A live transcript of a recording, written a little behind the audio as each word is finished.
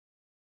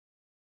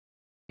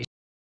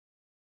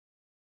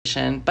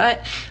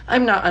but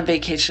I'm not on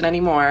vacation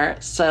anymore,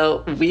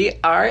 so we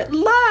are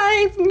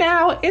live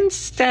now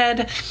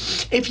instead.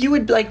 If you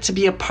would like to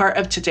be a part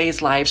of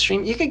today's live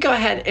stream, you could go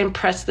ahead and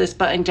press this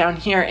button down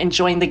here and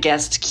join the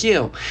guest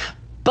queue.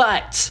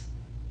 But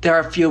there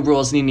are a few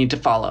rules you need to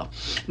follow.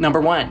 Number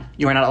 1,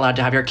 you are not allowed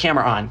to have your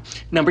camera on.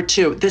 Number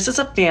 2, this is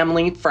a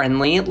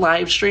family-friendly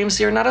live stream,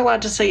 so you're not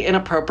allowed to say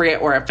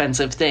inappropriate or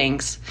offensive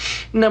things.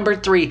 Number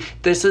 3,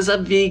 this is a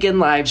vegan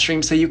live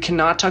stream, so you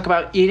cannot talk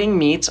about eating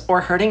meat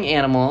or hurting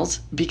animals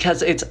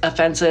because it's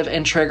offensive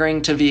and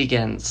triggering to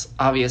vegans,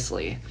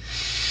 obviously.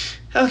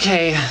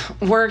 Okay,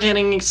 we're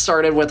getting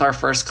started with our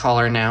first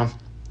caller now.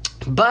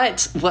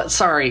 But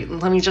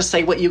let me just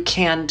say what you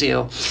can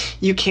do.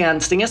 You can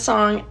sing a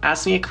song,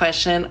 ask me a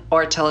question,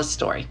 or tell a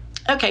story.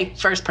 Okay,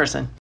 first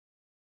person.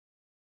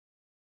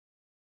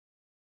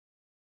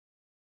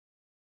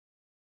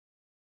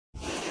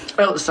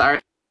 Oh, sorry.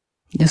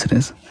 Yes, it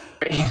is.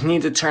 I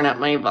need to turn up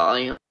my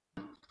volume.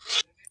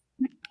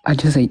 I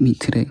just ate meat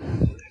today.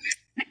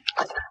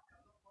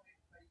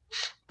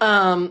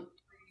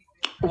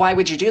 Why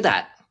would you do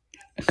that?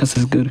 Because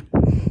it's good.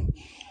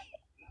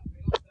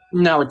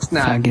 No, it's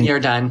not. Faggot.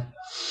 You're done.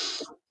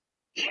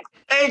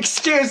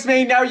 Excuse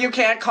me. No, you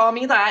can't call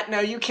me that. No,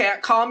 you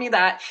can't call me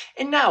that.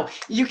 And no,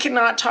 you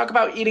cannot talk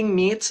about eating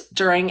meat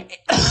during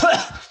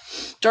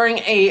during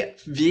a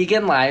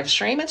vegan live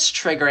stream. It's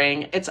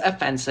triggering. It's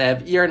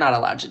offensive. You're not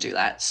allowed to do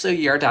that. So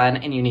you're done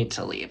and you need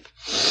to leave.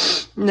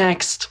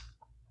 Next.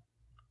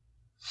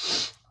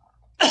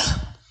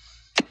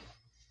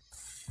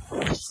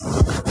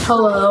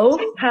 Hello.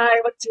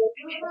 Hi, what's your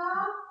name?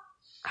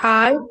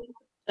 Hi.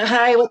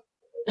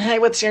 Hi,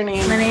 what's your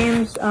name? My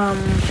name's I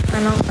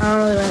don't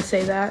really want to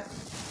say that.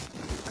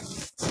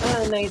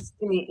 Oh, nice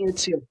to meet you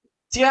too.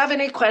 Do you have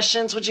any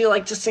questions? Would you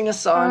like to sing a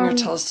song or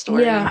tell a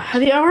story? Yeah.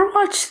 Have you ever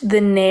watched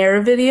the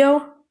Nair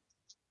video?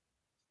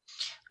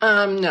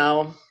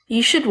 No.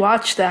 You should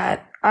watch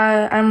that.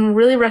 I'm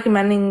really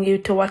recommending you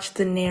to watch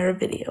the Nair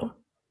video.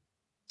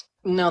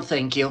 No,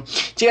 thank you.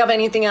 Do you have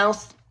anything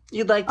else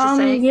you'd like to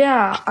say?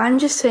 Yeah. I'm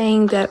just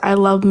saying that I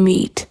love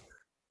meat.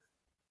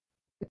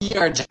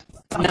 You're done.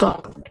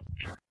 No.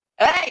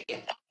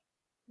 Hey!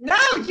 No,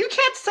 you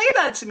can't say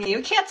that to me.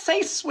 You can't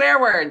say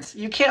swear words.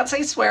 You can't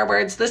say swear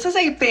words. This is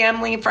a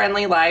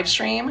family-friendly live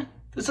stream.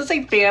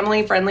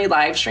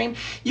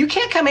 You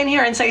can't come in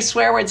here and say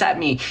swear words at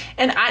me.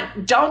 And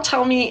don't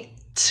tell me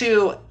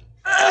to...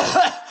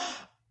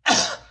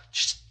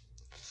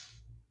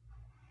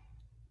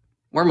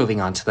 We're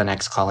moving on to the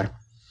next caller.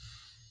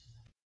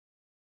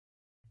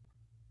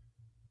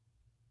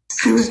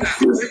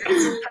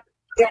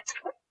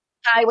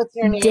 Hi, what's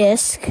your name?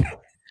 Disc.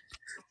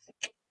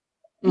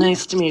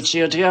 Nice to meet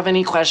you. Do you have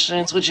any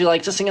questions? Would you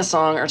like to sing a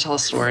song or tell a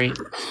story?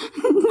 Beavers!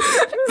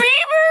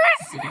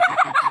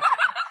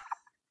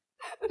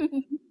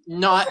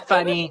 Not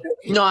funny.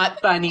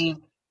 Not funny.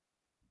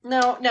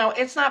 No,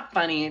 it's not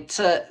funny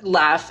to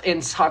laugh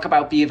and talk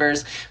about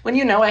beavers. When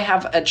you know I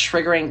have a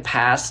triggering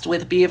past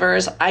with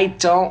beavers, I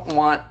don't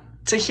want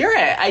to hear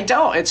it. I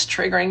don't. It's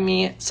triggering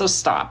me, so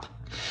stop.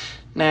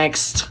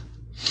 Next.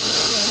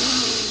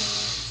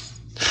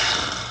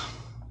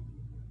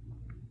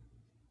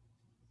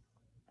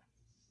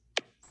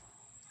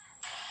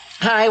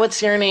 Hi,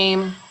 what's your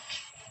name?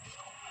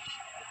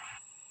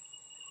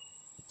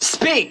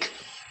 Speak!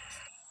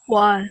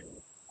 Why?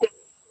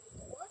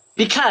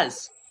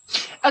 Because.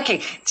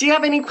 Okay, do you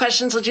have any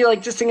questions? Would you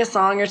like to sing a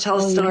song or tell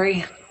a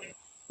story?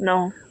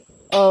 No.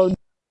 Oh.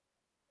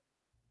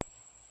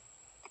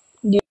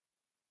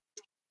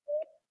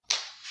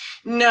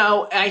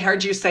 No, I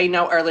heard you say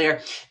no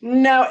earlier.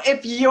 No,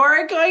 if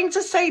you're going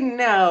to say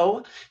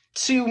no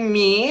to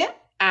me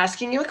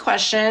asking you a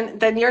question,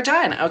 then you're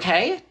done,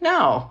 okay?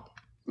 No.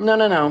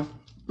 No.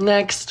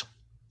 Next.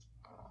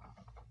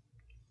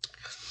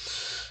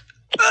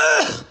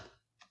 Ugh.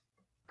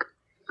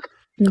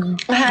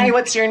 Hi,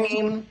 what's your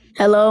name?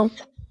 Hello.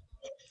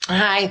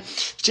 Hi.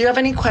 Do you have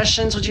any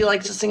questions? Would you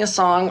like to sing a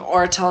song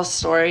or tell a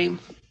story?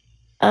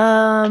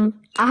 I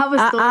have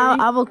a story. I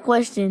have a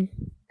question.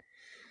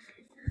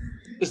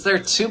 Is there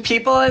 2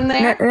 people in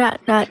there?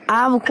 No, I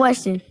have a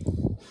question.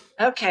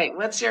 Okay,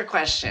 what's your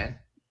question?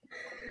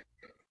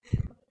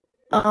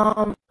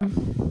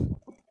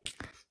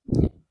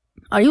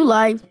 Are you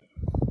live?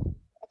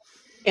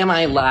 Am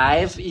I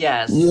live?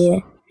 Yes.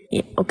 Yeah.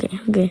 Okay.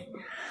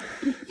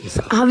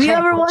 So, have you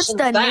ever watched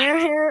the Nair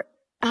hair?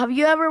 Have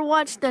you ever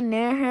watched the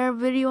Nair hair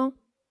video?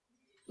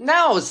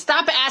 No,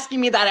 stop asking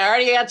me that. I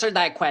already answered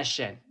that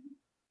question.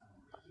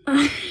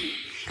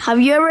 Have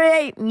you ever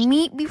ate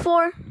meat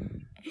before?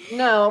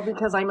 No,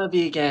 because I'm a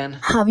vegan.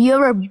 Have you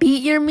ever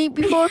beat your meat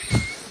before?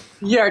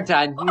 You're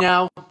done.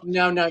 No.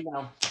 You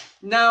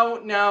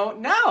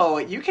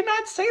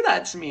cannot say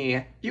that to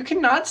me.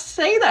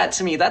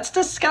 That's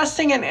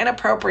disgusting and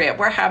inappropriate.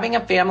 We're having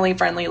a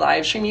family-friendly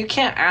live stream. You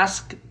can't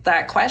ask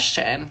that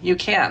question. You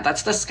can't.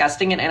 That's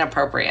disgusting and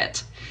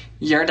inappropriate.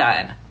 You're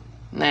done.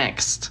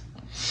 Next.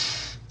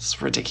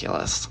 It's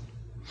ridiculous.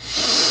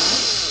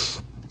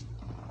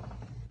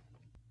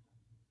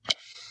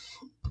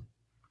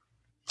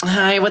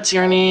 Hi, what's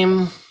your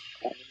name?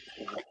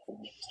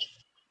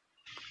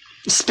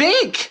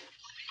 Speak!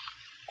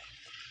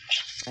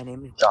 My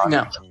name is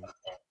No. Jonathan.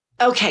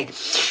 Okay.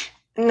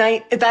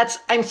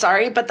 I'm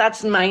sorry, but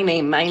that's my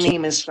name. My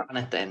name is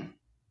Jonathan.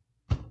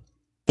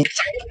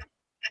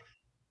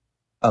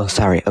 Oh,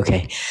 sorry.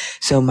 Okay.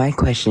 So my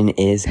question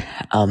is,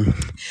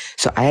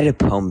 so I had a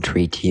poem to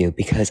read to you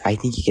because I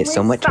think you get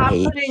so much Stop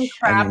hate. putting And your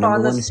crap number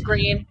on the one.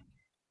 screen.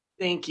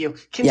 Thank you. Yeah,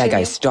 Continue.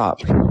 guys,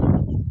 stop.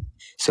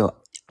 So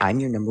I'm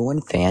your number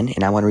one fan,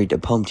 and I want to read a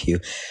poem to you.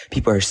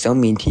 People are so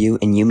mean to you,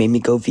 and you made me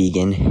go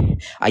vegan.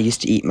 I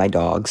used to eat my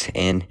dogs,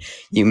 and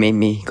you made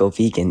me go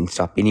vegan,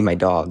 stop eating my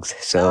dogs.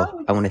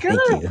 So I want to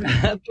thank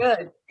you.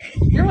 Good.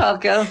 You're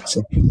welcome.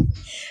 So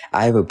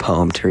I have a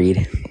poem to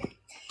read.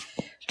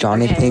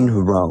 Jonathan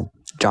Roehm.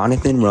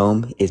 Jonathan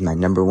Roehm is my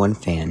number one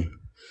fan.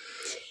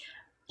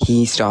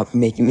 He stopped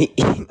making me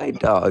eat my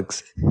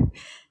dogs.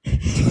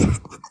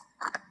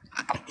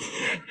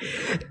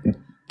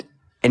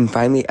 And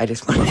finally, I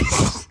just want to...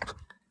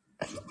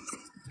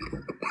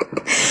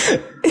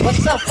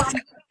 What's so funny?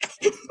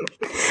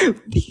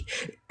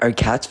 Our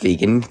cat's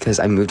vegan because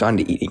I moved on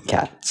to eating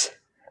cats.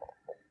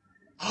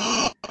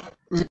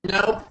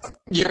 Nope.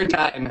 You're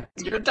done.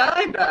 You're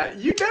done.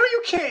 You know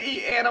you can't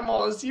eat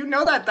animals. You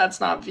know that that's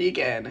not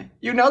vegan.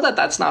 You know that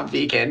that's not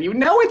vegan. You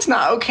know it's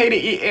not okay to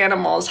eat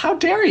animals. How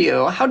dare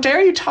you? How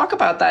dare you talk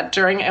about that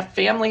during a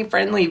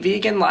family-friendly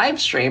vegan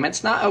live stream?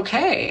 It's not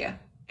okay.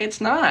 It's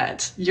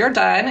not. You're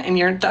done and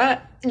you're done.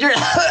 You're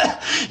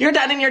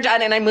done and you're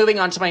done, and I'm moving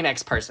on to my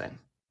next person.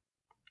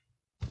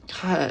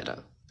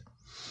 God.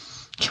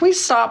 Can we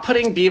stop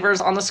putting beavers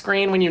on the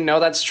screen when you know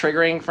that's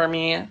triggering for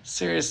me?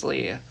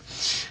 Seriously.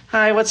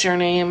 Hi, what's your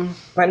name?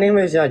 My name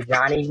is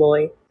Johnny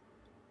Boy.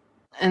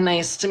 And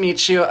nice to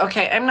meet you.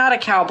 Okay, I'm not a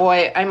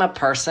cowboy. I'm a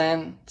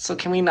person. So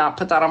can we not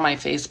put that on my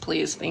face,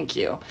 please? Thank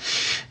you.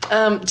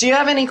 Do you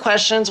have any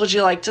questions? Would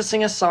you like to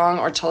sing a song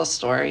or tell a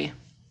story?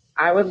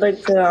 I would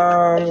like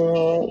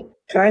to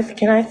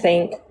can I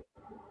think?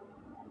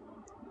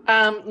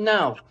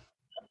 No.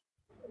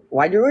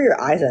 Why do you roll your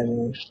eyes at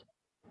me?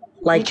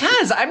 Like,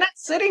 Because I'm not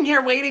sitting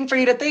here waiting for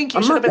you to think.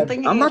 You should have been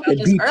thinking I'm not about to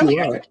this beat you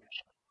earlier. up.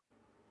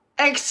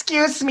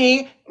 Excuse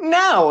me.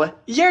 No,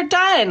 you're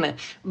done.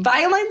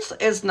 Violence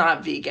is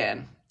not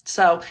vegan.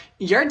 So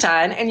you're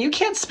done, and you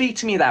can't speak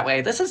to me that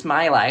way. This is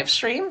my live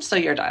stream, so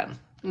you're done.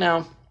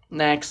 No.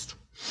 Next.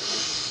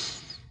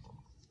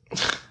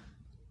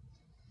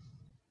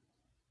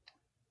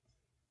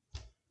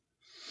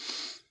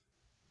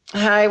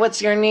 Hi, what's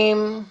your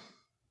name?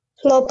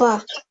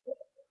 Lopa.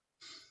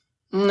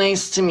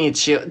 Nice to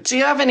meet you. Do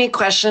you have any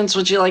questions?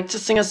 Would you like to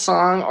sing a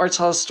song or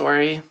tell a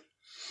story?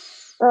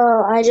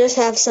 I just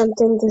have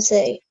something to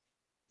say.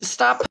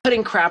 Stop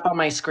putting crap on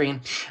my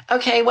screen.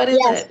 Okay, what is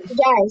it?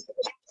 Guys.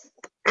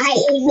 I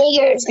eat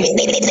niggers.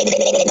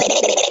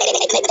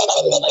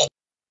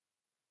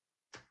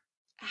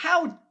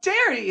 How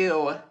dare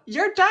you?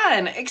 You're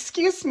done.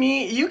 Excuse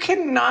me, you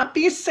cannot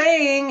be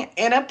saying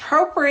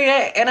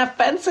inappropriate and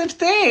offensive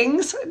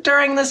things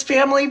during this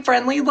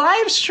family-friendly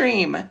live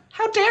stream.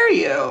 How dare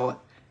you?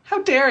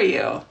 How dare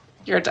you?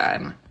 You're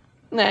done.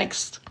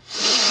 Next.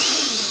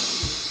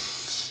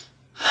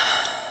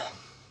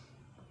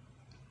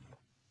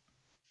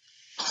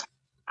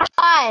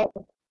 Hi.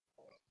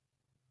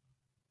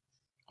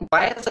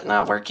 Why is it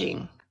not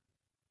working?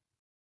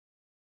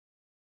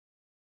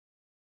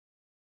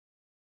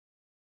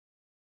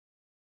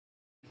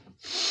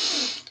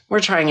 We're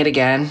trying it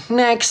again.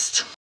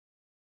 Next.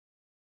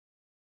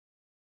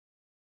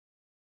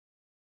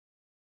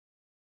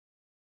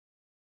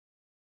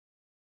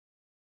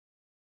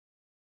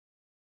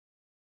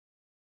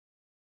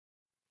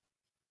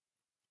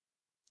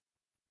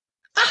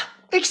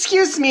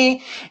 Excuse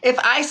me, if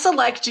I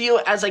select you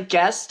as a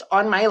guest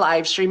on my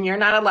live stream, you're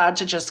not allowed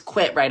to just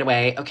quit right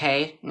away,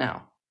 okay?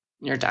 No,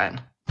 you're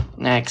done.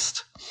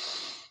 Next.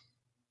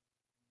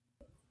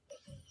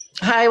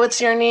 Hi,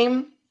 what's your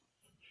name?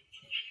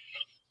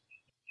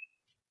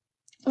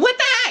 What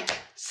the heck?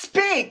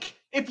 Speak!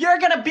 If you're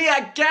gonna be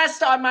a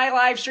guest on my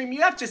live stream,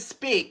 you have to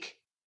speak.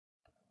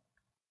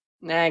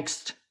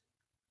 Next.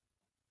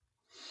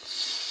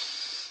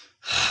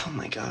 Oh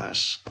my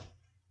gosh.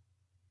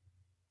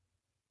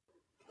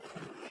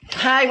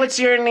 Hi, what's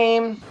your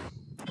name?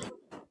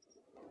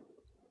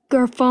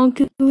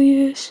 Garfunkel.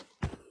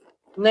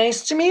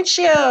 Nice to meet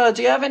you.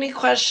 Do you have any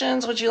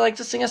questions? Would you like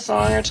to sing a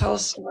song or tell a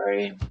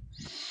story?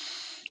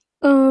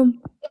 Do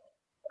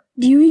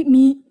you eat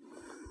meat?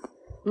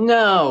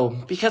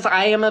 No, because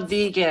I am a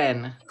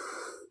vegan.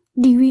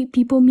 Do you eat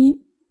people meat?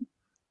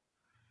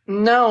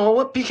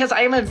 No, because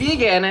I am a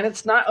vegan and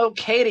it's not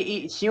okay to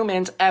eat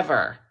humans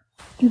ever.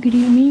 You could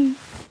eat meat.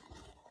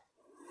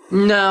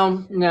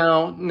 No.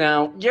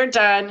 You're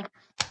done.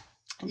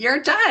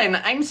 You're done.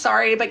 I'm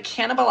sorry, but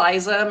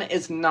cannibalism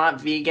is not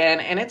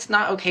vegan, and it's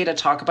not okay to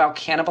talk about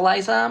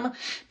cannibalism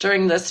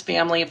during this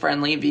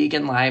family-friendly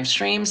vegan live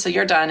stream, so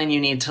you're done and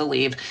you need to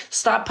leave.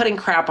 Stop putting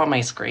crap on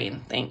my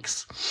screen.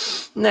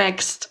 Thanks.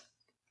 Next.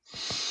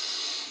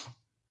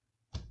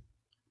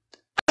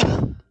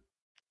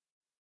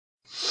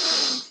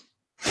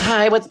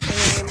 Hi, what's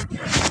your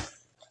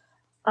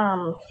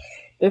name?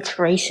 It's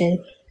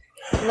Grayson.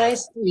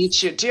 Nice to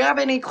meet you. Do you have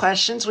any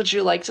questions? Would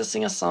you like to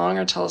sing a song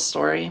or tell a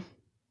story?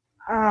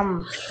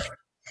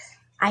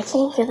 I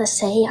came here to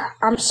say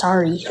I'm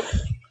sorry.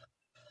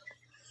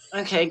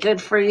 Okay,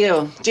 good for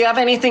you. Do you have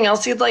anything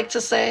else you'd like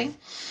to say?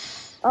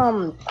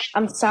 I'm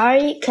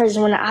sorry because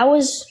when I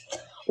was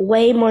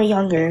way more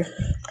younger,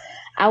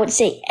 I would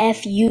say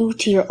F you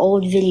to your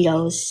old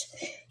videos.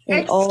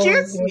 And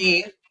Excuse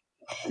me.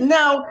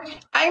 No,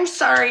 I'm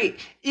sorry.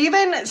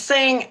 Even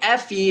saying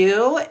F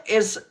you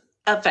is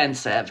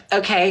offensive,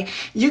 okay?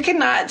 You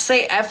cannot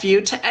say F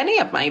you to any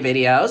of my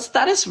videos.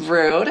 That is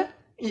rude.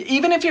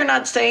 Even if you're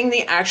not saying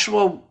the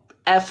actual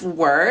F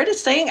word,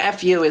 saying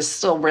F you is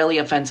still really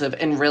offensive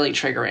and really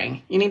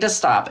triggering. You need to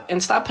stop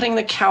and stop putting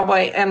the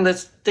cowboy and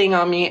this thing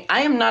on me.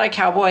 I am not a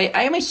cowboy.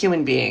 I am a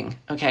human being,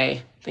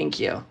 okay? Thank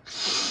you.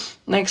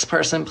 Next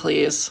person,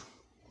 please.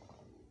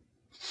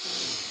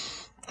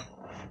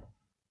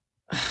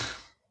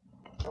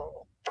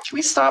 Can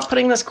we stop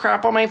putting this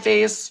crap on my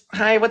face?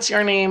 Hi, what's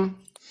your name?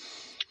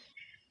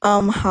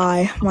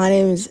 Hi, my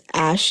name is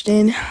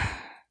Ashton.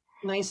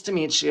 Nice to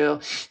meet you.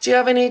 Do you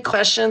have any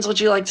questions? Would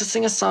you like to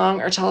sing a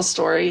song or tell a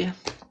story?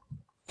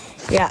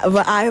 Yeah,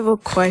 but I have a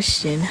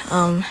question.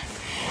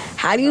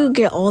 How do you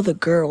get all the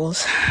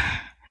girls?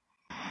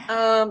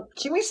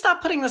 Can we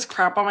stop putting this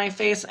crap on my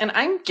face? And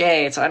I'm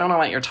gay, so I don't know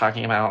what you're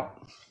talking about.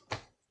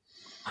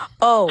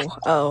 Oh,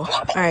 all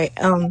right.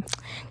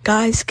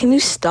 Guys, can you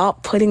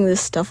stop putting this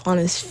stuff on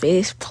his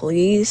face,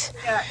 please?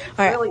 Yeah, it's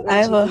all right, really I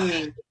have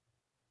irritating.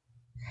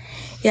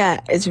 Yeah,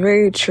 it's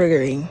very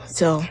triggering.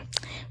 So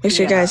make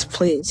sure, guys,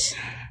 please.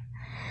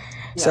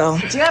 Yes. So,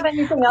 do you have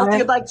anything else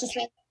you'd like to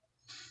say?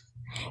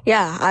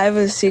 Yeah, I have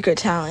a secret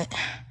talent.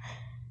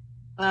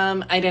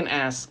 I didn't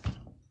ask.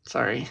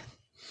 Sorry.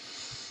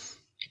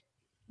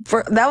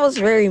 Bro, that was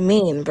very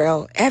mean,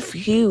 bro.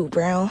 F you,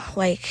 bro.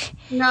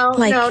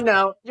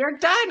 No. You're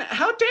done.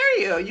 How dare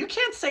you? You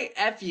can't say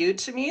F you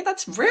to me.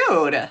 That's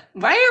rude.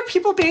 Why are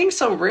people being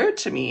so rude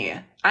to me?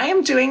 I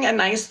am doing a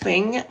nice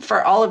thing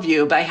for all of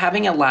you by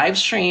having a live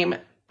stream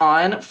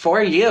on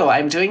for you.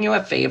 I'm doing you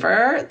a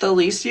favor. The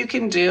least you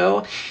can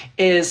do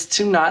is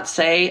to not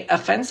say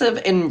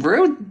offensive and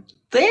rude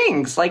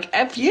things like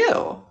F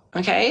you.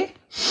 Okay?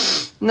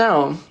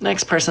 No.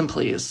 Next person,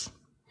 please.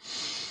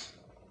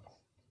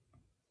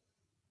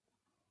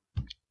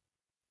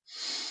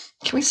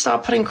 Can we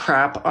stop putting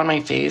crap on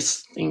my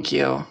face? Thank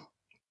you.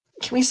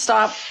 Can we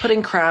stop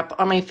putting crap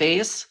on my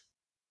face?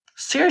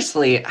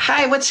 Seriously.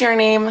 Hi, what's your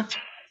name?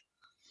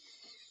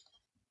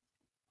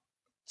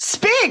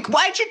 Speak!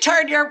 Why'd you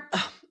turn your...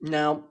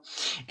 No.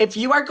 If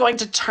you are going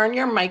to turn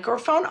your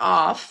microphone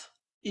off,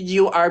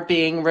 you are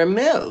being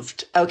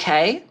removed,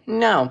 okay?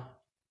 No.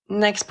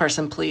 Next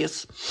person,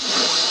 please.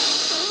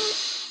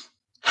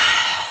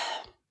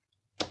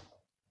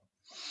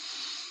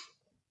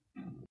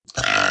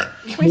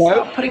 Can we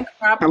stop putting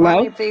crap on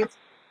my face?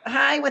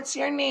 Hi, what's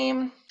your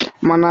name?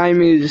 My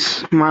name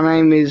is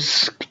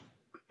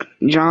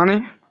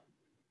Johnny.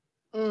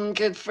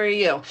 Good for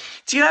you.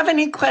 Do you have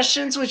any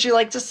questions? Would you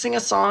like to sing a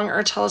song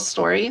or tell a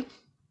story?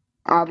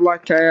 I'd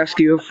like to ask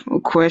you a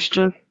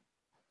question.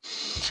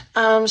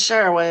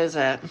 Sure. What is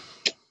it?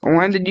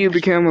 When did you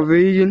become a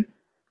vegan?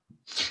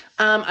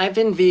 I've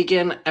been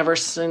vegan ever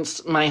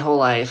since my whole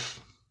life.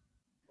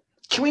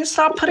 Can we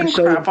stop putting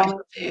crap on my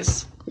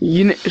face?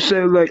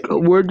 So,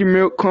 where'd your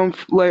milk come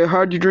from?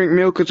 How'd you drink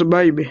milk as a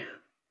baby?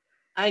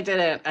 I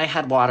didn't. I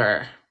had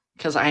water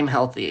because I'm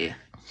healthy.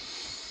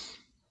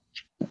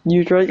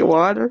 You drink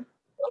water?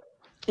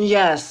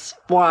 Yes,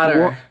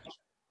 water.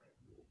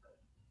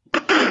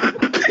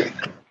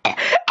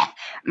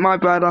 My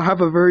bad, I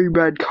have a very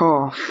bad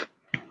cough.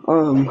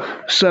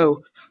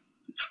 So,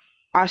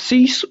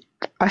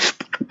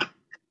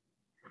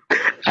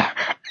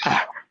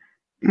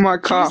 my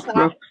cough,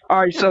 bro.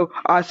 Alright, so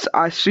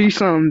I see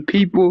some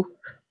people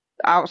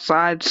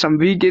outside, some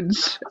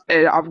vegans,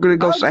 and I'm gonna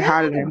go say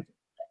hi to them.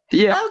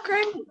 Yeah. Oh,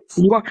 great.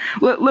 You want,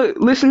 look,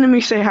 listen to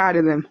me say hi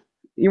to them.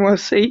 You want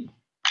to see?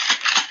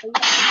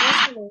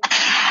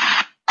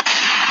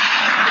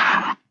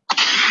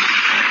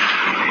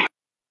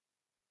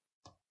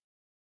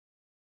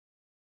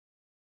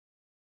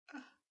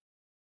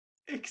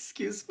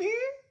 Excuse me?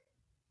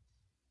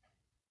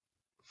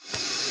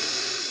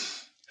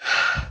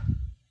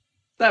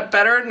 That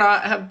better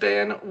not have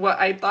been what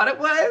I thought it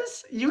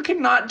was. You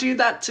cannot do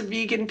that to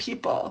vegan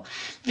people.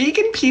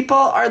 Vegan people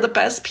are the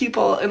best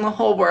people in the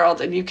whole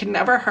world, and you can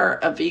never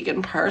hurt a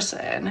vegan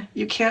person.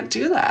 You can't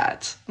do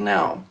that.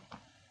 No.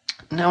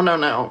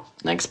 No.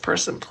 Next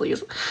person,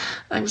 please.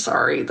 I'm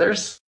sorry.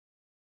 There's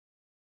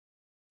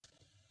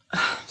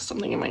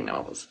something in my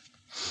nose.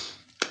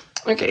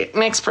 Okay,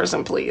 next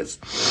person, please.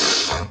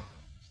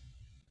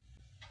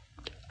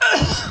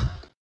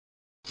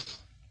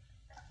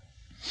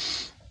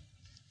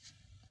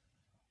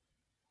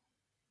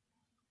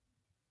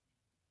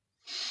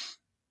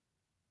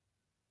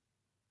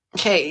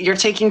 Okay, you're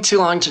taking too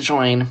long to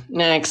join.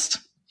 Next.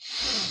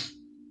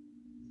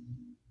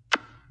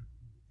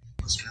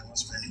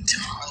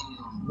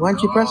 Why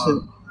don't you press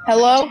it?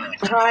 Hello?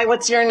 Hi,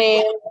 what's your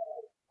name?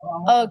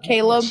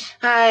 Caleb.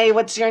 Hi,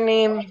 what's your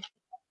name?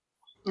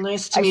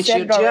 Nice to I meet said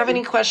you. it Do you have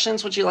already. any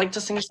questions? Would you like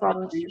to sing a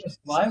song?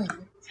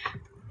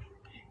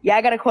 Yeah,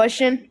 I got a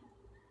question.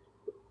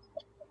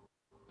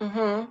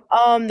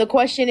 Mm-hmm. The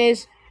question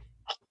is,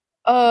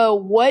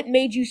 what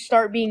made you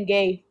start being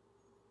gay?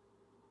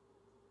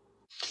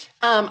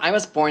 I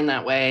was born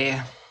that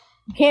way.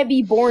 You can't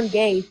be born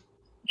gay.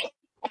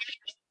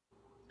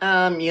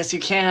 Yes, you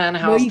can.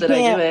 How No, else you did I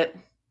do can't. it?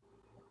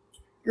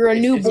 You're a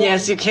newborn.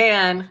 Yes, you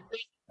can.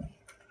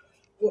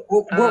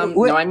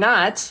 No, I'm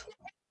not.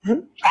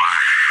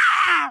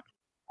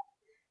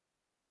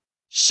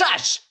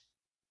 Shush!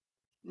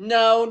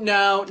 No,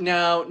 no,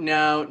 no,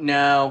 no,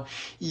 no.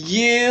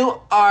 You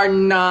are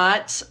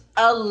not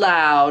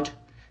allowed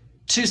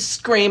to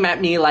scream at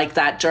me like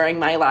that during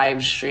my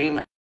live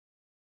stream.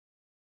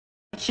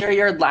 Hear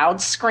your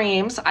loud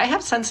screams. I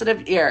have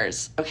sensitive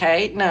ears,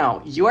 okay?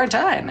 No, you are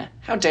done.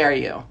 How dare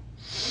you?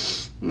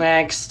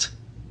 Next.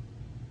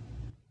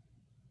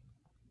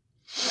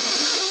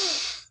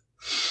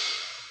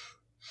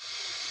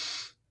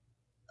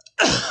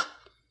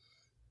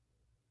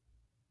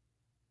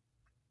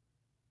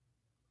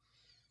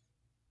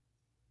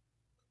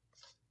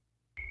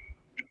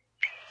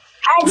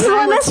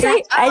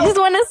 I just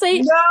want to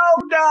say.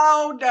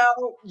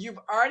 No. You've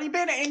already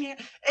been in here.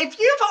 If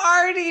you've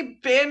already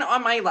been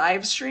on my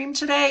live stream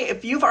today,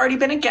 if you've already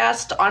been a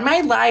guest on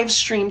my live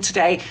stream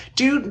today,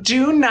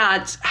 do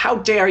not, how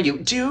dare you,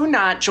 do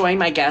not join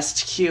my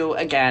guest queue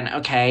again,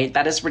 okay?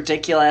 That is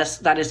ridiculous.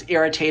 That is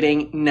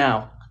irritating.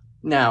 No.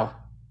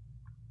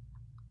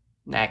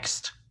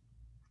 Next.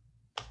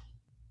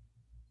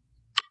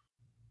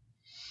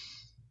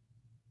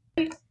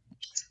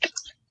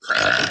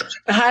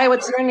 Hi,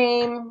 what's your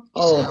name?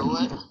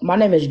 Oh, my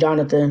name is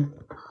Jonathan.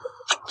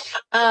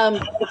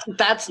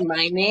 That's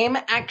my name,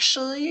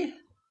 actually.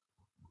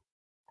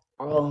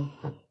 Oh,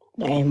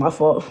 dang, my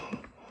fault.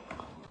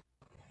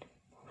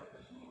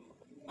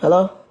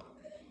 Hello?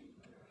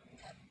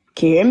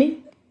 Can you hear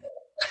me?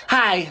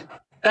 Hi,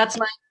 that's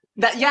my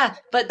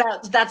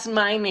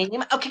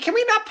name. Okay, can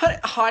we not put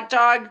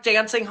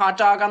dancing hot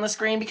dog on the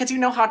screen? Because you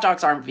know hot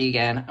dogs aren't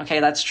vegan. Okay,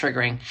 that's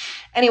triggering.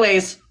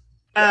 Anyways,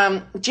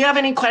 do you have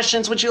any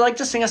questions? Would you like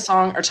to sing a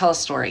song or tell a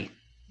story?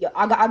 Yeah,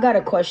 I got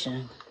a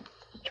question.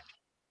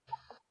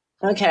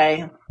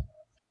 Okay.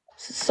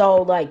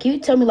 So, like, can you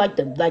tell me like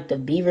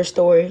the beaver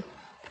story?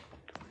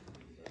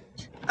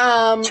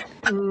 No.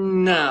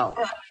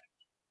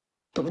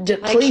 Please.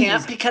 I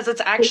can't because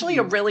it's actually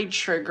a really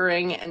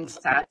triggering and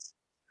sad.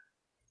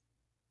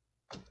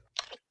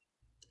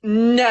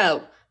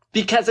 No,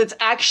 because it's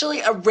actually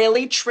a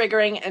really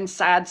triggering and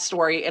sad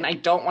story, and I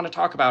don't want to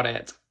talk about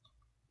it.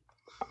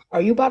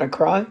 Are you about to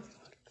cry?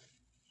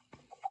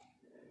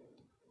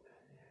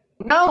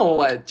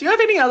 No. Do you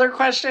have any other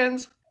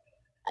questions?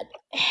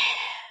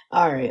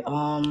 All right.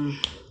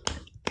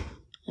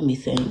 Let me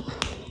think.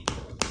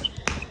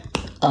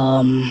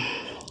 How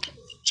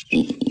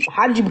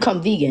did you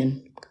become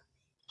vegan?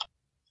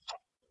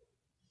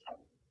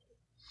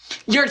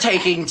 You're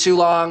taking too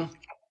long.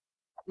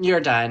 You're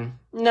done.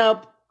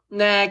 Nope.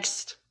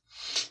 Next.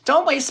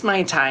 Don't waste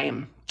my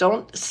time.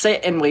 Don't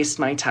sit and waste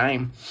my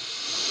time.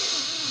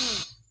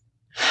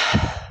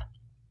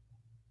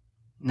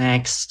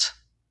 Next.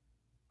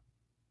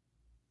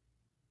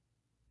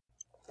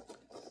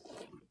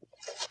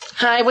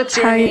 Hi, what's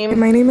your name?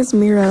 My name is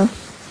Mira.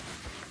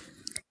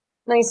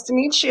 Nice to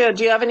meet you.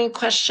 Do you have any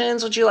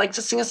questions? Would you like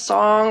to sing a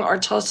song or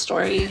tell a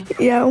story?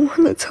 Yeah, I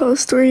want to tell a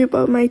story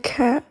about my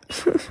cat.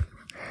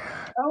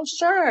 Oh,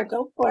 sure.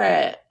 Go for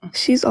it.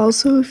 She's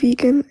also a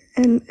vegan,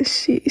 and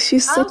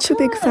she's such a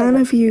big fan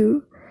of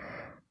you.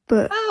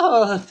 But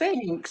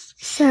thanks.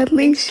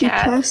 Sadly, Thanks, she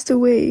Kat. passed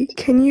away.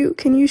 Can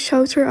you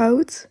shout her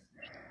out?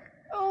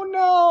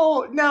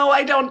 Oh, no,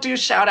 I don't do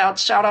shout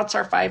outs. Shout outs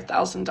are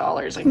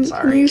 $5,000. I'm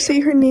sorry. Can you say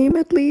her name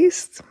at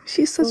least?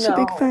 She's such a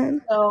big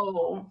fan.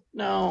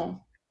 No.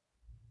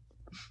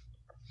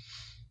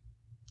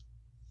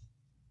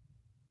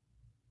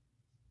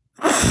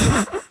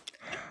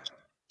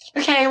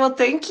 Okay, well,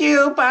 thank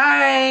you.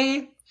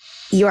 Bye.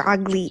 You're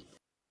ugly.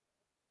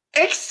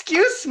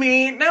 Excuse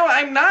me. No,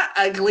 I'm not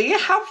ugly.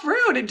 How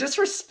rude and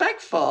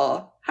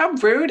disrespectful. I'm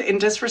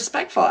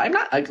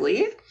not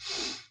ugly.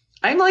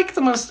 I'm like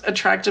the most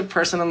attractive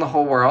person in the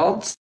whole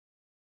world.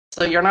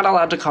 So you're not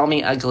allowed to call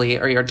me ugly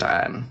or you're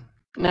done.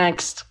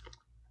 Next.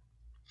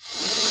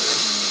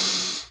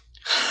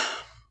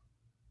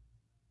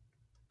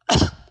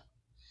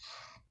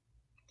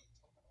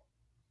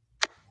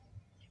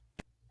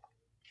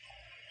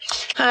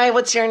 Hi,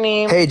 what's your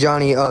name? Hey,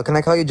 Johnny. Can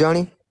I call you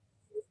Johnny?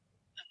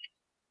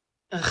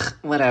 Ugh,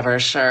 whatever,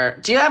 sure.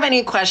 Do you have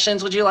any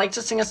questions? Would you like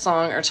to sing a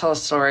song or tell a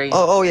story?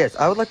 Oh, yes.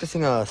 I would like to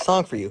sing a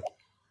song for you.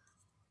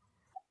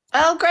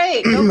 Oh,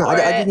 great. Go for I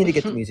it. just need to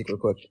get the music real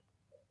quick.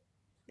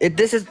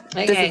 This is the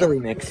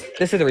remix.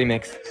 This is the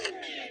remix.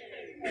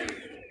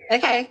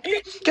 Okay.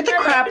 Get the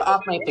crap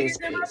off my face,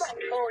 please.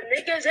 Oh,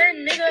 niggas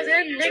and niggas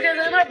and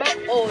niggas in my butt.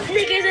 Oh,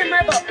 niggas in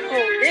my butt.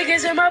 Oh,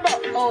 niggas in my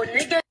butt. Oh,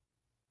 niggas.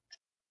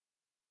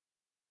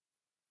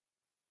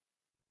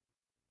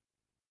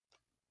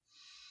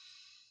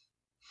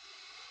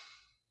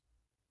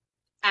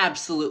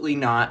 Absolutely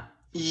not.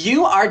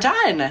 You are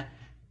done.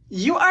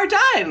 You are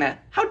done.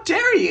 How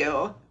dare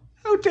you?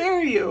 How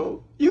dare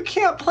you? You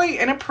can't play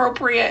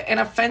inappropriate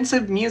and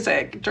offensive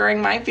music during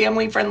my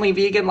family-friendly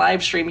vegan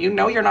live stream. You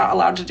know you're not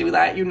allowed to do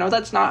that. You know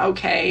that's not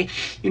okay.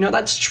 You know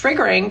that's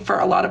triggering for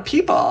a lot of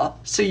people.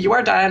 So you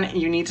are done.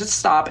 You need to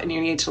stop and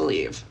you need to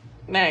leave.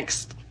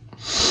 Next.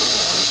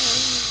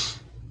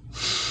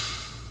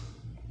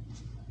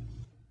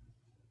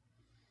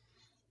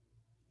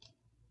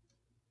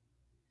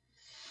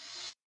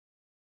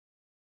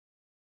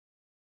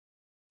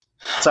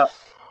 What's up?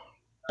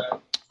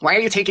 Why are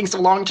you taking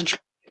so long to...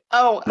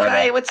 Oh, My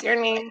hi, bad. what's your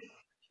name?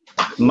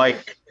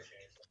 Mike.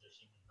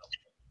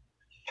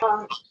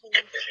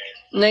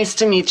 Nice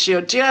to meet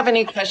you. Do you have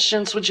any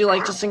questions? Would you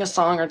like to sing a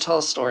song or tell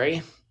a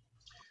story?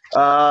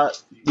 Yeah,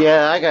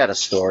 I got a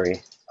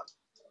story.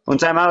 One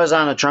time I was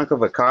on the trunk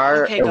of a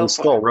car, Okay, and go we for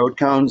stole road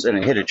cones, and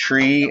it hit a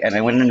tree, and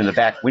I went into the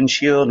back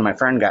windshield, and my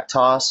friend got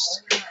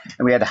tossed,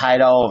 and we had to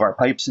hide all of our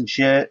pipes and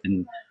shit,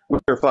 and we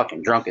were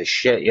fucking drunk as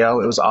shit,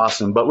 yo. It was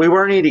awesome, but we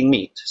weren't eating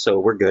meat, so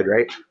we're good,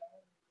 right?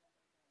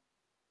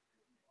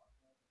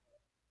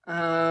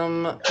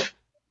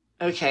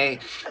 Okay.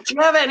 Do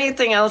you have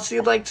anything else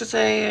you'd like to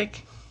say?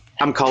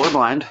 I'm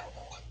colorblind.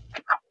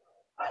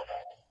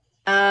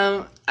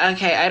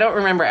 Okay, I don't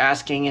remember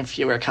asking if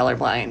you were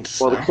colorblind.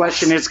 So. Well, the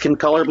question is, can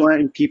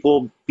colorblind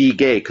people be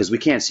gay? Because we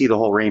can't see the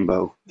whole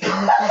rainbow.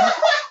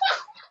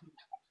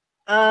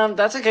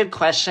 That's a good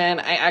question.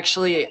 I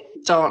actually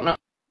don't know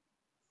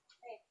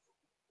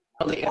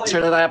the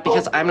answer to that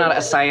because I'm not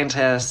a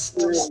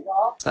scientist.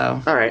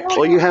 So. All right.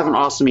 Well, you have an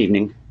awesome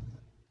evening.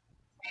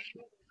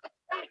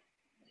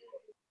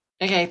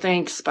 Okay,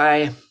 thanks.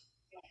 Bye.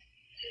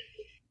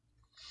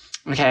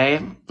 Okay,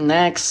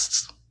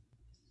 next.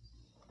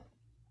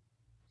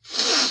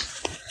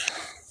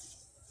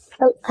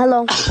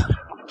 Hello.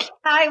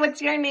 Hi,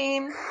 what's your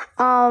name?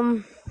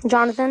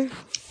 Jonathan.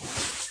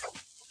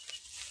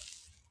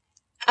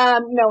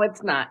 No,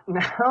 it's not.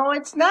 No,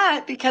 it's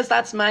not because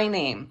that's my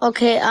name.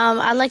 Okay,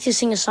 I'd like to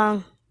sing a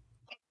song.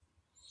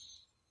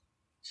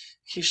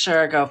 You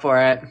sure, go for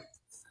it.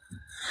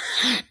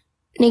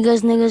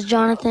 Niggas,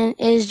 Jonathan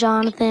is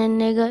Jonathan,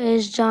 nigga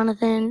is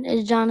Jonathan,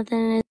 is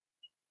Jonathan is...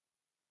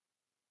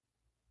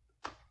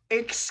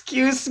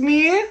 Excuse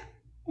me?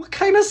 What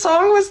kind of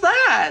song was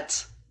that?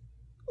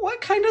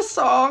 What kind of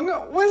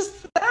song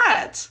was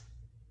that?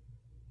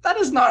 That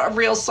is not a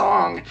real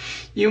song.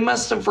 You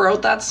must have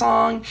wrote that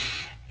song,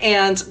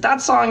 and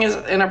that song is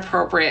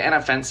inappropriate and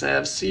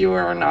offensive, so you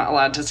are not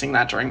allowed to sing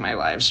that during my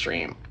live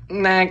stream.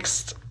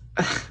 Next.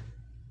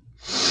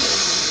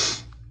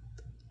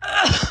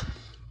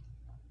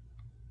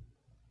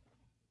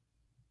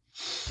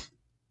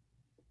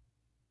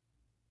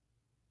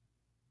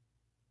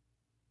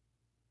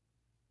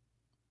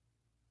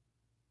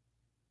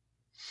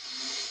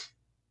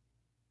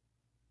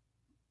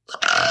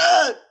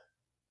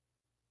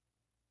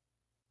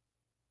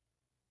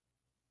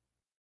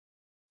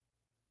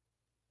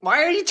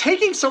 Why are you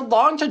taking so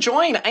long to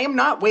join? I am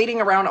not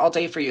waiting around all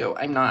day for you.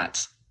 I'm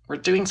not. We're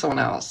doing someone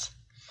else.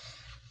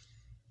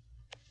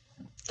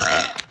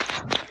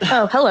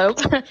 Oh, hello.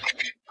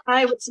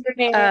 Hi, what's your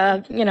name?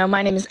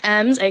 My name is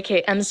Ems,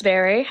 aka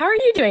Emsberry. How are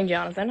you doing,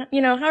 Jonathan?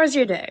 How was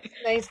your day?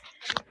 Nice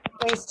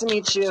to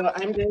meet you.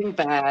 I'm doing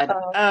bad.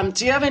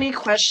 Do you have any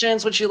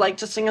questions? Would you like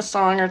to sing a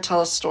song or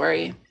tell a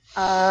story?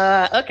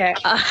 Okay.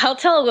 I'll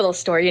tell a little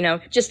story,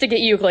 just to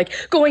get you,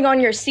 going on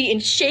your seat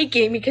and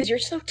shaking because you're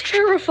so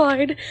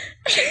terrified.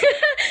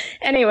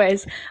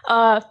 Anyways,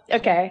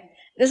 okay.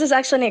 This is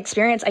actually an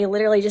experience I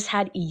literally just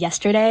had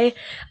yesterday.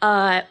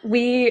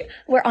 We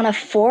were on a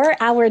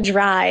 4-hour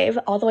drive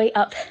all the way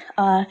up,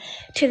 to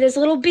this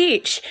little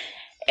beach.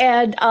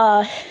 And,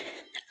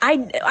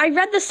 I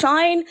read the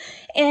sign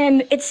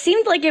and it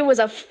seemed like it was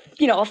a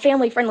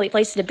family-friendly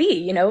place to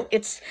be,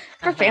 it's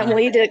for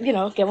family to,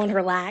 go and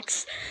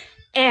relax.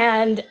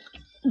 And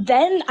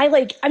then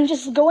I'm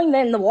just going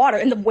there in the water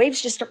and the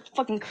waves just start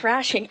fucking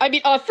crashing. I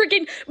mean,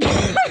 freaking,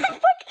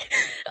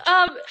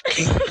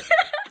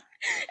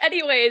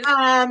 anyways.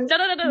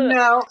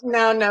 No.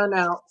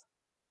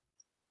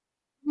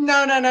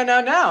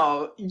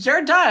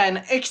 You're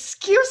done.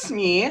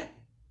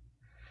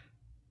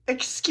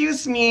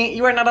 Excuse me,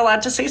 you are not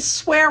allowed to say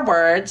swear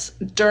words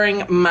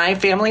during my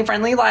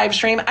family-friendly live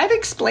stream. I've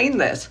explained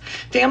this.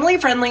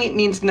 Family-friendly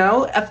means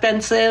no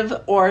offensive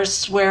or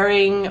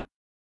swearing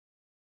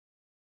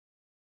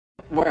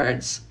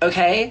words,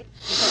 okay?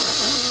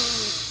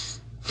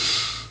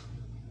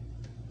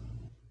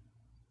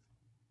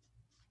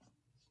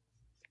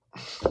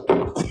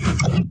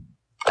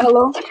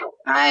 Hello.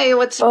 Hi,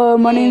 what's your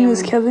my name name?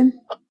 is Kevin.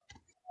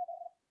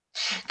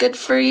 Good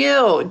for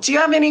you. Do you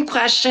have any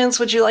questions?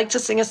 Would you like to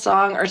sing a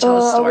song or tell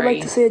a story? I would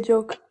like to say a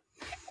joke.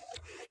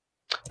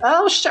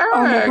 Oh, sure.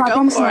 I Go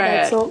promise for not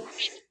that. it. So,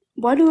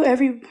 why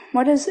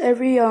does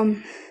every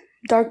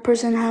dark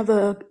person have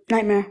a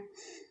nightmare?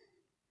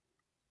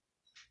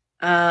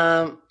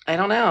 I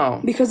don't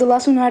know. Because the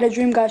last one who had a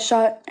dream got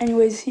shot.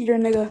 Anyways, you're a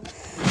nigga.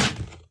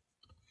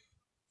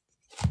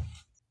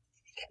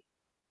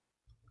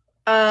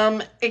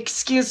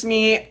 Excuse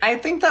me. I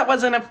think that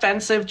was an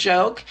offensive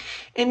joke,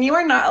 and you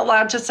are not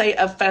allowed to say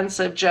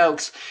offensive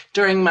jokes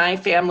during my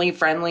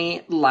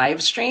family-friendly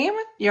live stream.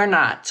 You're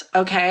not,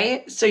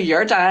 okay? So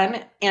you're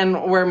done,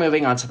 and we're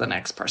moving on to the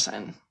next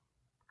person.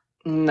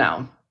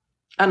 No.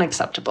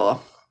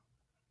 Unacceptable.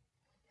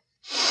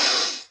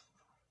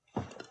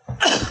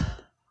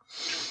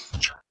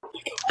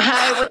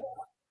 Hi.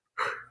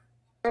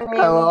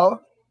 Hello?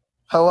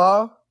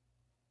 Hello?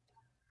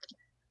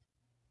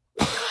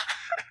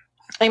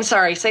 I'm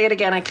sorry. Say it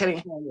again. I couldn't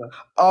hear you.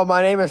 Oh,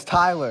 my name is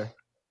Tyler.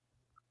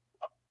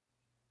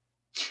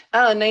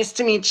 Oh, nice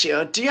to meet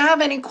you. Do you have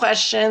any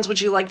questions?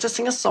 Would you like to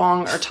sing a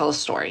song or tell a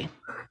story?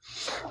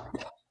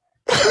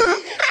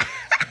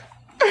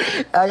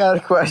 I got a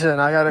question.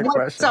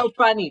 What's so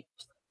funny?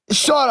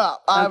 Shut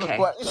up. I have Okay. a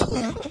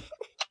question.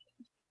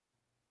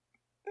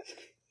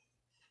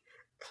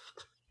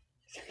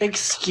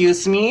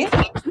 Excuse me?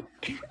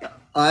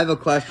 I have a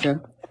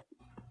question.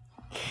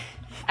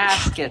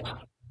 Ask it.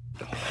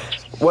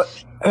 What?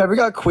 Have we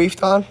got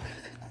queefed on?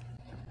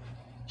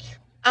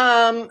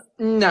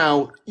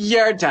 No,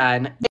 you're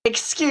done.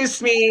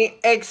 Excuse me.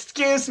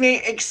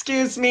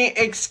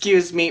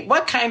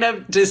 What kind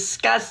of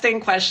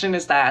disgusting question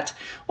is that?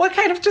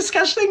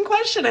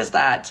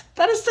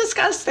 That is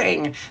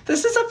disgusting.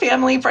 This is a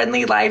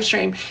family-friendly live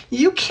stream.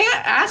 You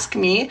can't ask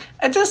me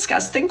a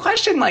disgusting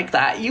question like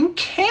that. You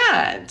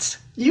can't,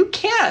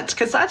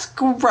 because that's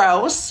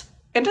gross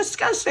and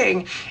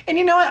disgusting. And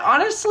you know what?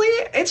 Honestly,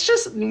 it's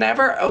just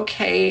never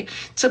okay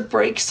to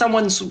break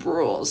someone's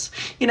rules.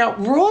 You know,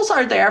 rules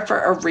are there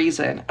for a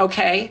reason,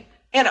 okay?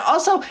 And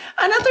also,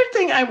 another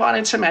thing I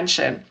wanted to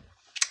mention,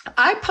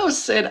 I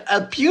posted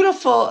a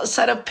beautiful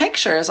set of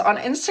pictures on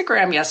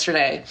Instagram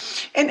yesterday,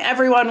 and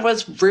everyone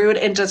was rude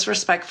and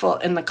disrespectful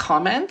in the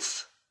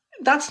comments.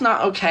 That's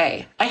not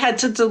okay. I had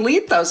to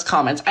delete those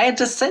comments. I had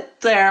to sit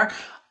there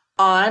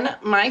on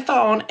my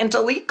phone and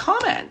delete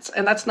comments,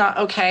 and that's not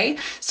okay.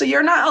 So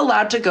you're not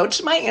allowed to go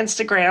to my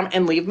Instagram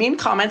and leave mean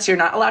comments. You're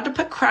not allowed to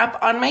put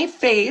crap on my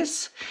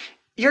face.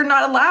 You're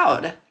not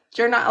allowed.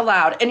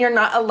 And you're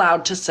not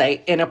allowed to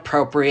say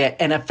inappropriate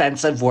and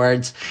offensive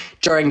words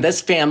during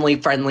this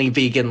family-friendly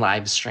vegan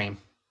live stream.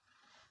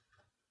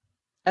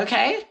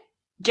 Okay?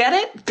 Get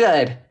it?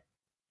 Good.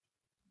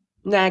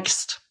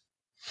 Next.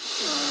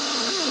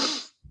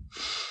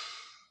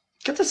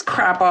 Get this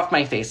crap off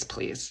my face,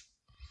 please.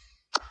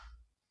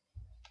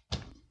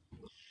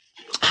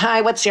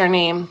 Hi, what's your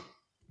name?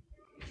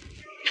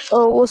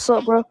 Oh, what's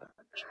up, bro?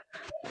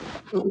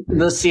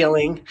 The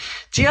ceiling.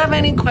 Do you have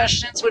any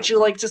questions? Would you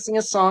like to sing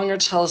a song or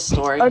tell a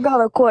story? I got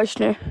a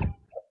question.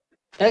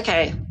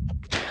 Okay.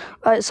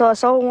 All right, so I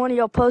saw one of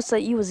your posts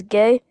that you was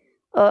gay.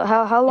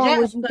 How long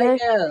was you gay?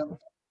 I am.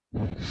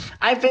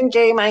 I've been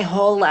gay my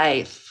whole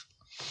life.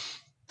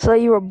 So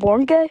you were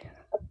born gay?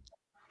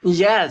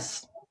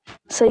 Yes.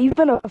 So you've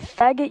been a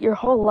faggot your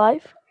whole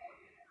life?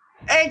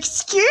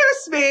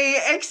 Excuse me.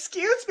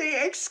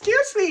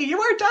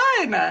 You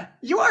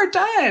are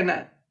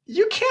done.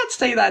 You can't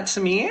say that to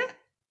me.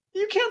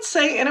 You can't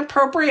say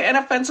inappropriate and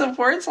offensive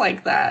words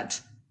like that.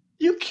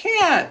 You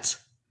can't.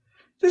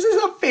 This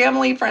is a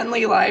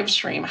family-friendly live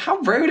stream. How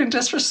rude and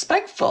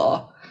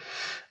disrespectful.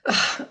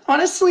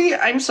 Honestly,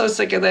 I'm so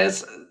sick of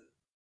this.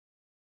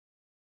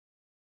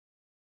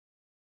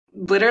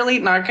 Literally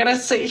not gonna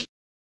sit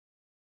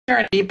here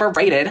and be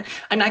berated.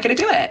 I'm not gonna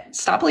do it.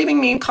 Stop leaving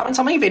mean comments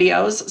on my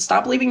videos.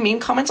 Stop leaving mean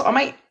comments on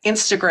my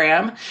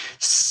Instagram.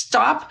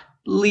 Stop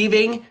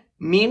leaving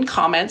mean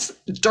comments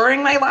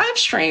during my live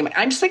stream.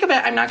 I'm sick of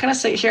it. I'm not gonna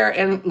sit here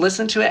and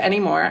listen to it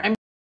anymore. I'm